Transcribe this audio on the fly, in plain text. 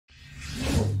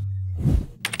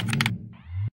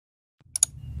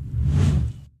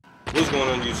What's going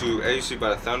on YouTube? As you see by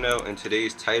the thumbnail in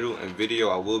today's title and video,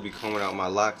 I will be combing out my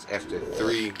locks after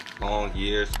 3 long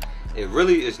years. It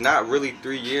really is not really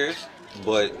 3 years,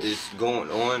 but it's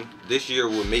going on. This year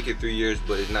will make it 3 years,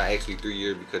 but it's not actually 3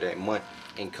 years because that month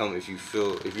ain't come, if you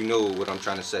know what I'm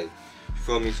trying to say. You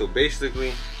feel me? So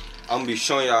basically, I'm gonna be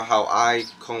showing y'all how I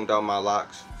combed out my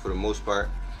locks for the most part.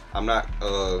 I'm not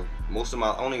I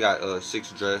only got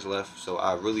 6 dreads left, so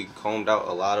I really combed out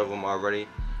a lot of them already.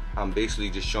 I'm basically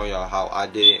just showing y'all how I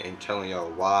did it and telling y'all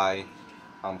why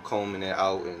I'm combing it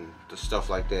out and the stuff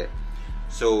like that.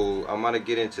 So I'm gonna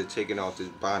get into taking off this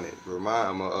bonnet.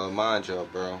 Remind y'all,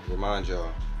 bro. Remind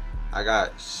y'all, I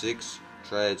got 6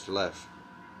 dreads left.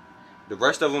 The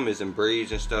rest of them is in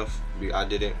braids and stuff. I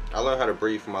learned how to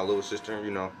braid from my little sister.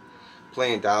 You know,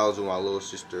 playing dolls with my little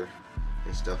sister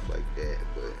and stuff like that.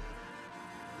 But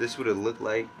this would have looked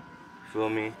like. Feel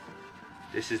me?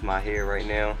 This is my hair right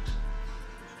now.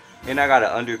 And I got an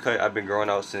undercut. I've been growing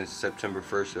out since September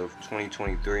 1st of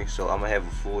 2023. So I'm going to have a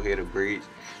full head of braids.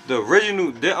 I'm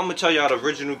going to tell y'all the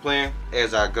original plan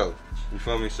as I go. You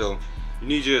feel me? So you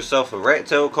need yourself a rat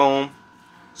tail comb,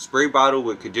 spray bottle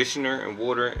with conditioner and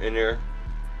water in there.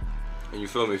 And you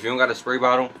feel me? If you don't got a spray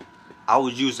bottle, I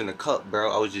was using a cup,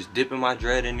 bro. I was just dipping my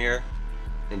dread in there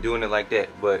and doing it like that.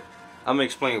 But I'm going to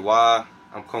explain why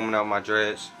I'm combing out my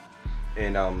dreads.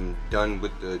 And I'm done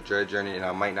with the dread journey, and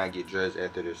I might not get dreads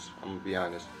after this. I'm gonna be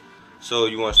honest. So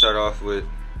you want to start off with,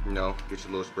 you know, get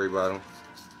your little spray bottle,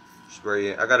 spray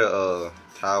it. I got a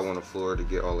towel on the floor to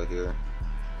get all the hair,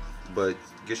 but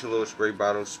get your little spray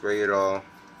bottle, spray it all.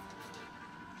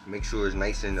 Make sure it's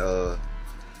nice and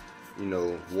you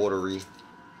know, watery.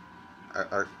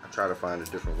 I try to find a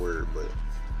different word, but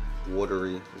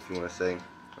watery, if you want to say.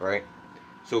 All right.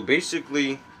 So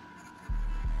basically,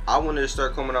 I wanted to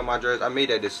start combing out my dreads. I made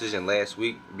that decision last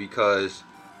week because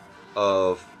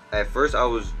at first I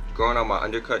was growing out my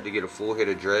undercut to get a full head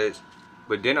of dreads,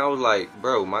 but then I was like,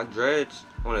 bro, my dreads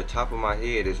on the top of my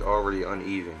head is already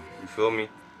uneven. You feel me?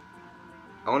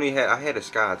 I had a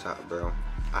sky top, bro.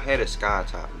 I had a sky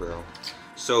top, bro.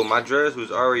 So my dreads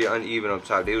was already uneven up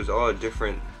top. They was all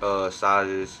different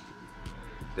sizes.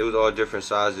 They was all different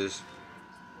sizes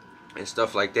and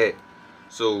stuff like that.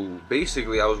 So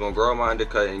basically, I was gonna grow out my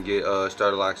undercut and get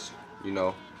starter locks, you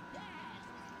know.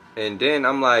 And then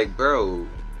I'm like, bro,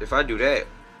 if I do that,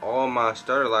 all my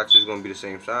starter locks is gonna be the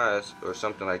same size or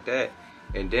something like that.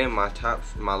 And then my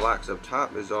locks up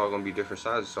top is all gonna be different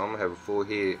sizes. So I'm gonna have a full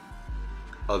head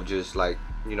of just like,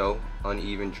 you know,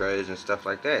 uneven dreads and stuff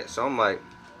like that. So I'm like,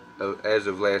 as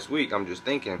of last week, I'm just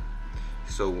thinking.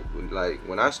 So like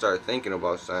when I start thinking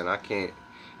about something, I can't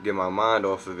get my mind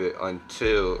off of it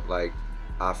until like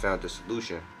I found the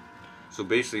solution. So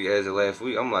basically, as of last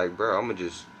week, I'm like, bro, I'm gonna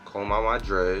just comb out my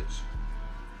dreads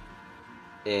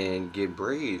and get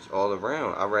braids all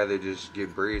around. I'd rather just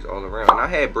get braids all around. And I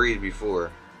had braids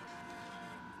before.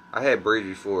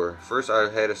 First, I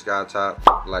had a sky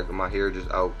top, like my hair just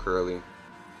out curly.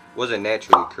 Wasn't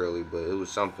naturally curly, but it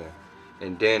was something.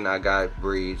 And then I got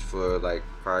braids for like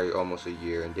probably almost a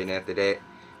year. And then after that,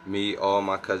 all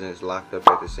my cousins locked up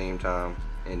at the same time.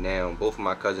 And now both of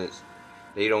my cousins,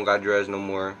 they don't got dreads no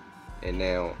more, and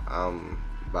now I'm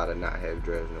about to not have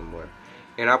dreads no more.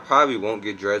 And I probably won't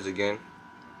get dreads again.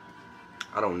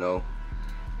 I don't know,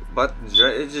 but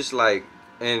it's just like,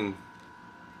 and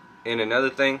another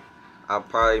thing, I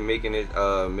probably made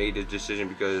this decision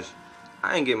because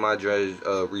I didn't get my dreads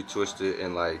retwisted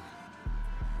in like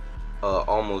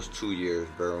almost 2 years,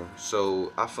 bro.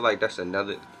 So I feel like that's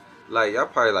another, like, y'all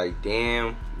probably like,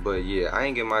 damn, but yeah, I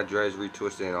ain't get my dreads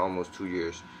retwisted in almost 2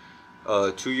 years.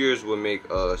 2 years would make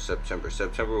September.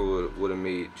 September would have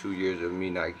made 2 years of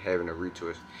me not having a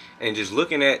retwist. And just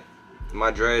looking at my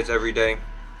dreads every day,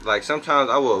 like sometimes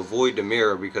I will avoid the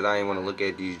mirror because I didn't want to look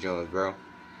at these joints, bro.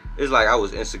 It's like I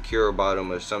was insecure about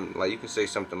them or something. Like, you can say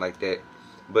something like that.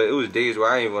 But it was days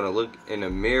where I didn't want to look in the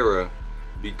mirror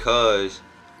because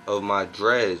of my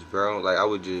dreads, bro. Like, I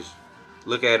would just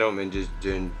look at them and just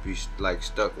didn't be like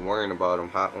stuck worrying about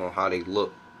them, on how they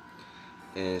look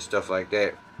and stuff like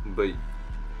that. But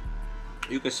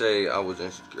you can say I was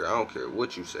insecure. I don't care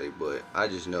what you say, but I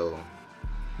just know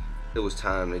it was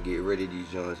time to get rid of these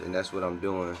joints, and that's what I'm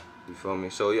doing. You feel me?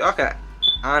 So y'all can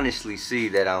honestly see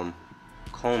that I'm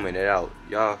combing it out.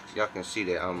 Y'all can see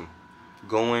that I'm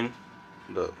going.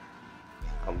 Look,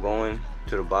 I'm going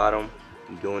to the bottom.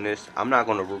 I'm doing this. I'm not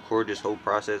gonna record this whole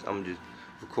process. I'm just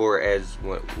record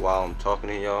while I'm talking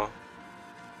to y'all.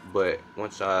 But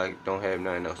once I don't have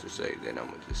nothing else to say, then I'm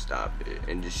gonna just stop it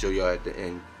and just show y'all at the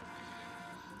end.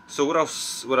 So what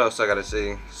else I gotta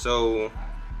say? So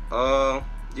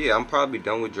yeah, I'm probably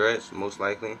done with dreads, most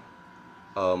likely.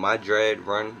 My dread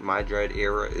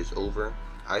era is over.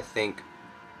 I think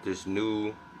these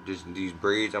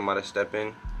braids I'm about to step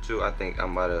in to, I think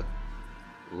I'm about to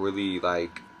really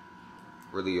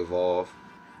evolve.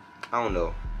 I don't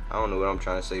know what I'm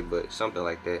trying to say, but something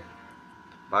like that.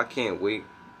 But I can't wait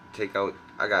to take out.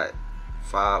 I got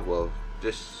 5, well,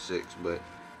 just 6, but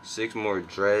 6 more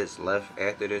dreads left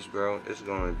after this, bro. It's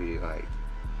gonna be like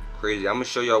crazy. I'm gonna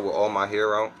show y'all with all my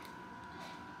hair out,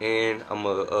 and I'm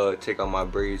gonna take out my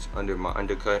braids under my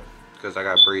undercut, because I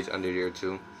got braids under there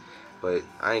too. But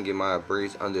I ain't get my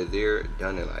braids under there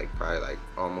done in probably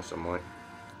almost a month.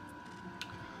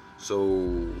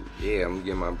 So yeah, I'm gonna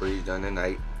get my braids done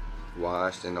tonight,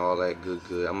 washed and all that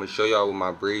good. I'm gonna show y'all what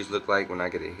my braids look like when I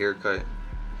get a haircut,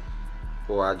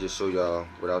 or I just show y'all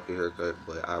without the haircut.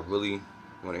 But I really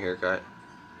want a haircut.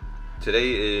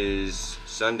 Today is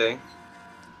Sunday,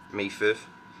 May 5th,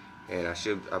 and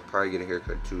I'll probably get a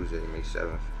haircut Tuesday, May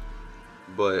 7th.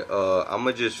 But I'm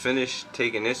gonna just finish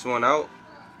taking this one out,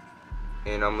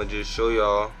 and I'm gonna just show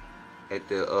y'all at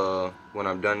the when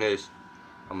I'm done this,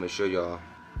 I'm gonna show y'all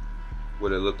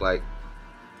what it look like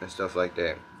and stuff like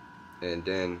that. And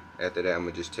then after that, I'm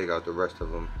gonna just take out the rest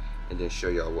of them and then show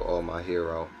y'all with all my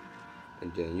hair out,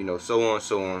 and then, you know, so on.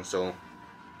 So I'm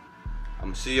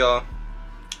gonna see y'all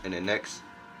in the next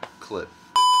clip.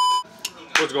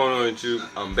 What's going on, YouTube?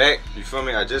 I'm back. You feel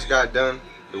me? I just got done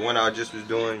the one I just was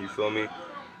doing. You feel me?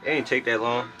 It ain't take that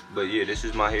long, but yeah, this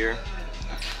is my hair.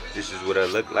 This is what I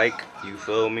look like. You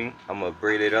feel me? I'm gonna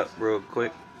braid it up real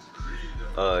quick.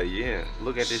 Yeah,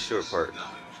 look at this short part.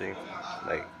 See,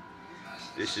 like,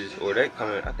 this is, or that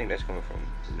coming, I think that's coming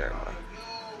from, never mind.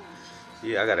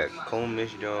 Yeah, I gotta comb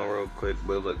this down real quick,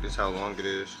 but look, this is how long it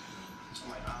is.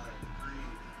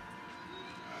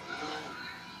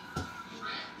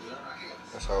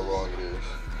 That's how long it is.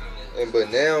 And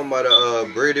but now I'm about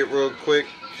to braid it real quick,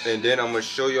 and then I'm gonna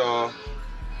show y'all.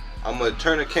 I'm gonna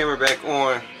turn the camera back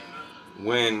on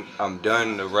when I'm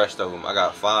done the rest of them. I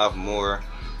got 5 more.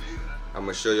 I'm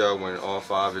gonna show y'all when all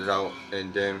 5 is out,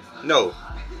 and then, no,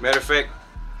 matter of fact,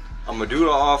 I'm gonna do the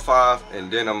all 5, and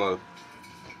then I'm gonna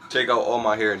take out all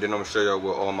my hair, and then I'm gonna show y'all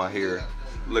what all my hair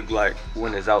look like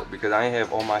when it's out, because I ain't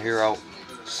have all my hair out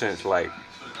since like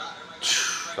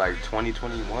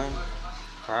 2021,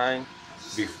 right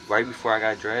before I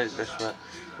got dreads. That's right.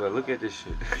 But look at this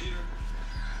shit.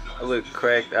 I look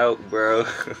cracked out, bro.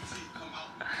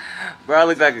 Bro, I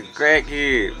look like a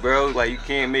crackhead, bro. Like, you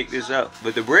can't make this up.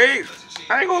 But the braids,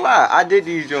 I ain't gonna lie, I did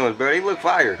these joints, bro. They look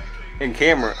fire. In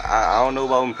camera, I don't know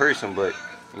about in person, but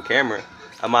in camera,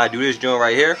 I might do this joint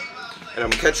right here, and I'm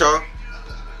gonna catch y'all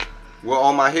where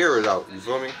all my hair is out. You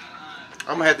feel me?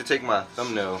 I'm gonna have to take my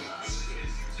thumbnail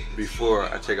before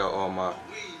I take out all my,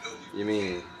 you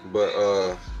mean? But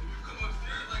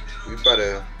we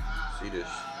better see this.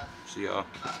 See y'all.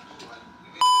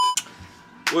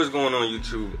 What's going on,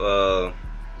 YouTube?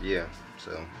 Yeah,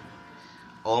 so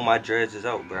all my dreads is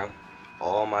out, bro.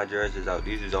 All my dreads is out.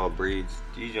 These is all braids.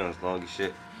 These joints long as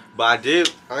shit. But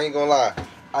I ain't gonna lie,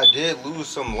 I did lose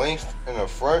some length in the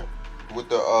front with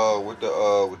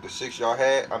the 6 y'all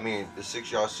had. I mean, the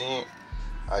 6 y'all seen.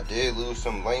 I did lose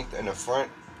some length in the front.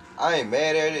 I ain't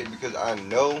mad at it because I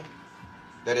know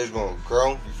that it's gonna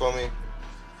grow. You feel me?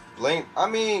 Length. I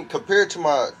mean, compared to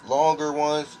my longer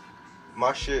ones,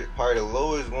 my shit probably the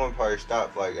lowest one probably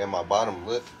stopped like at my bottom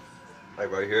lip,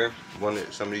 like right here.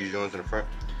 Some of these joints in the front,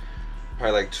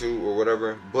 probably like 2 or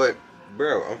whatever. But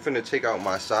bro, I'm finna take out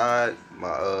my side,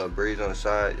 my braids on the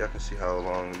side. Y'all can see how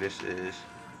long this is.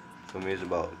 For me, it's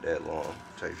about that long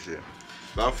type shit.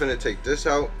 But I'm finna take this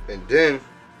out, and then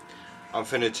I'm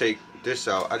finna take this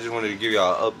out. I just wanted to give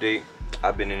y'all an update.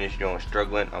 I've been in this joint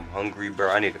struggling. I'm hungry,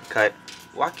 bro. I need a cut.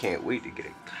 Well, I can't wait to get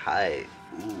a cut.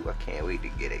 Ooh, I can't wait to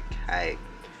get a cut.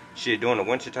 Shit, during the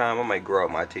winter time, I might grow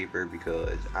out my taper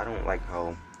because I don't like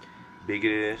how big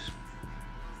it is.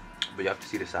 But y'all can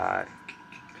see the side.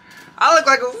 I look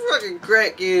like a fucking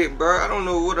crackhead, bro. I don't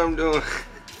know what I'm doing.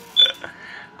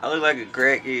 I look like a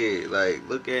crackhead. Like,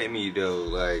 look at me, though.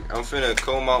 Like, I'm finna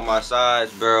comb out my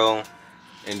sides, bro.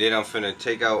 And then I'm finna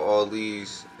take out all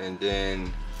these. And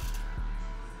then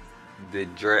the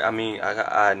dread. I mean,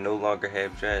 I no longer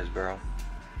have dreads, bro.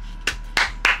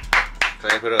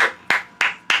 Clap it up.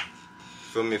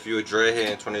 Feel me? If you a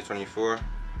dreadhead in 2024,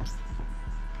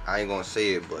 I ain't gonna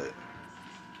say it, but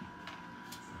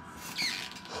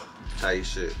tight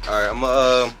shit. Alright, I'm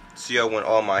gonna see y'all when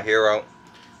all my hair out,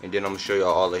 and then I'm gonna show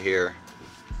y'all all the hair.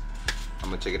 I'm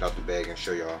gonna take it out the bag and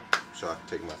show y'all so I can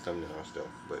take my thumbnail and stuff.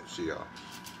 But see y'all.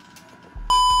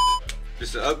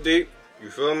 Just an update,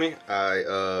 you feel me?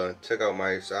 I took out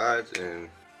my sides, and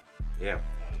yeah.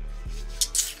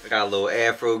 I got a little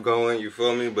afro going, you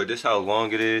feel me? But this how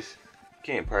long it is. You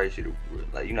can't probably see the,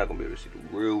 like, you're not gonna be able to see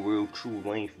the real true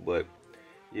length, but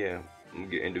yeah, I'm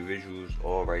gonna get individuals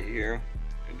all right here,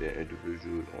 and then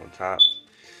individuals on top.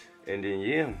 And then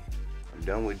yeah, I'm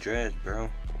done with dreads, bro.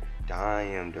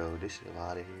 Damn though, this is a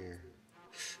lot of hair.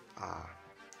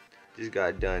 Just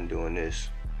got done doing this.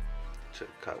 Took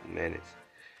a couple minutes.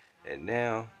 And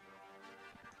now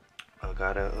I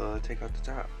gotta take out the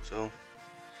top. So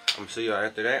I'm gonna see y'all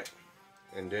after that.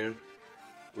 And then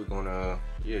we're gonna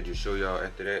just show y'all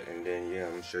after that. And then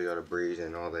I'm gonna show y'all the braids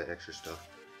and all that extra stuff.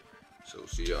 So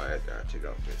see y'all after I take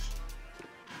out this.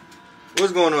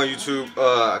 What's going on, YouTube?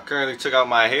 I currently took out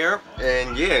my hair,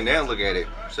 and now look at it.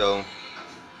 So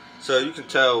you can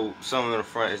tell some of the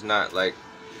front is not like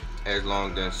as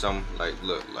long than some. Like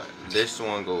look, like this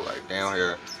one go like down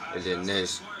here, and then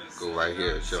this go right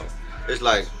here. So it's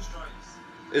like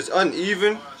it's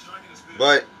uneven,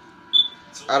 but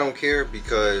I don't care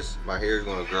because my hair is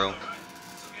gonna grow.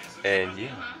 And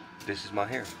this is my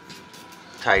hair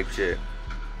type shit.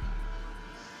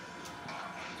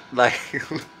 Like.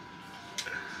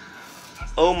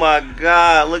 Oh my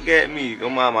God, look at me. Go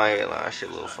mind my hairline. Shit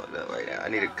a little fucked up right now. I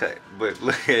need a cut. But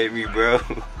look at me, bro.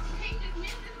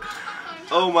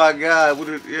 Oh my God,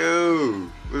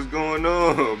 what's going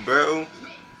on, bro?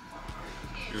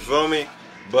 You feel me?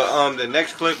 But the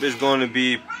next clip is going to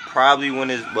be probably when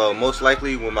it's, well, most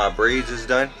likely when my braids is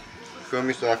done. You feel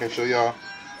me? So I can show y'all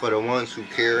for the ones who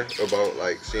care about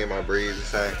like seeing my braids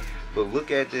inside. But look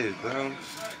at this, bro.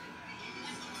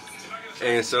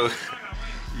 And so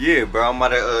yeah, bro, I'm about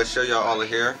to show y'all all the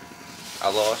hair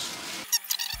I lost.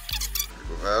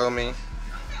 You feel me?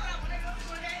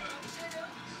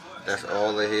 That's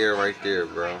all the hair right there,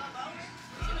 bro.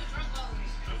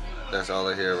 That's all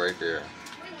the hair right there.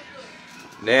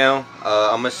 Now,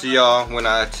 I'm gonna see y'all when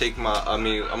I take my, I'm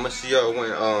gonna see y'all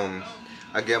when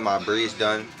I get my braids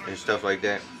done and stuff like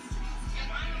that.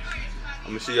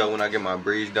 I'm gonna see y'all when I get my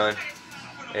braids done,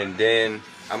 and then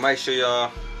I might show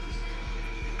y'all.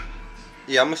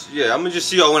 I'm gonna just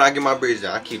see y'all when I get my braids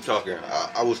done. I keep talking.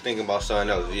 I was thinking about something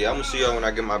else. I'm gonna see y'all when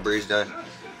I get my braids done,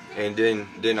 and then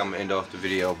I'm gonna end off the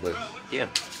video. But yeah,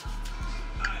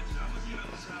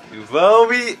 you feel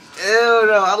me? Ew,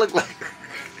 no, I look like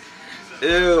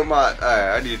ew. Alright,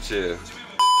 I need to chill.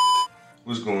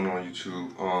 What's going on,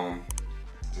 YouTube?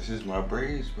 This is my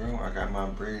braids, bro. I got my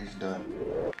braids done.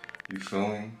 You feel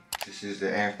me? This is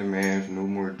the aftermath. No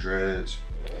more dreads.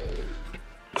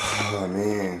 Oh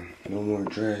man, no more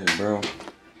dreads, bro.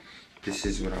 This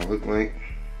is what I look like.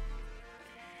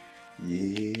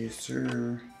 Yes,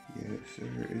 sir. Yes,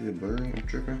 sir. Is it blurry? I'm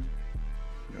tripping?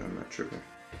 No, I'm not tripping.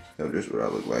 No, this is what I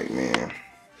look like, man.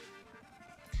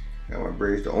 Got my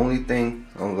braids. The only thing,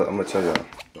 I'm gonna tell y'all,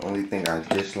 the only thing I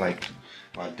dislike,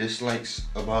 my dislikes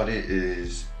about it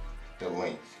is the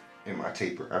length and my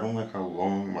taper. I don't like how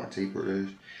long my taper is.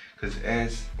 Cause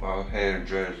as I had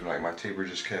dreads, like my taper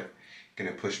just kept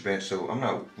getting pushed back, so I'm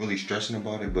not really stressing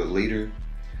about it. But later,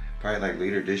 probably like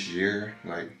later this year,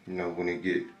 like when it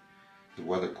get the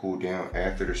weather cool down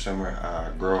after the summer,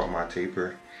 I grow out my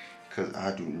taper because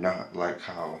I do not like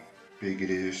how big it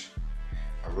is.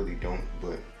 I really don't.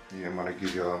 But yeah, I'm gonna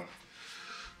give y'all,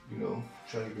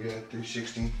 try to be at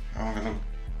 360. I don't got no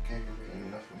camera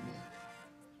enough of me.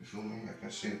 You feel me? I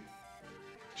can see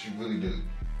she really did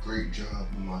a great job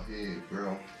on my head,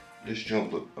 bro. This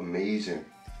jump look amazing.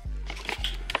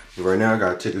 Right now I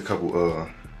gotta take a couple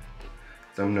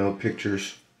thumbnail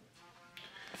pictures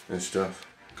and stuff.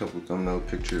 A couple thumbnail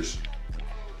pictures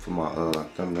for my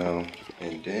thumbnail,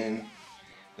 and then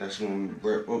that's when we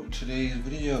wrap up today's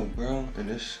video, bro. And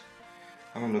this,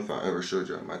 I don't know if I ever showed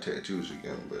y'all my tattoos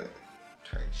again, but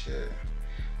tight shit.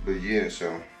 But yeah,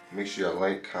 so make sure y'all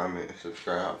like, comment, and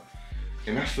subscribe.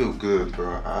 And I feel good,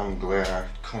 bro. I'm glad I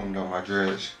combed out my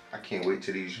dreads. I can't wait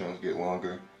till these ones get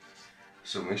longer.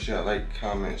 So make sure y'all like,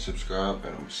 comment, subscribe,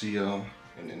 and I'll see y'all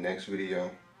in the next video.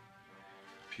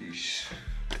 Peace.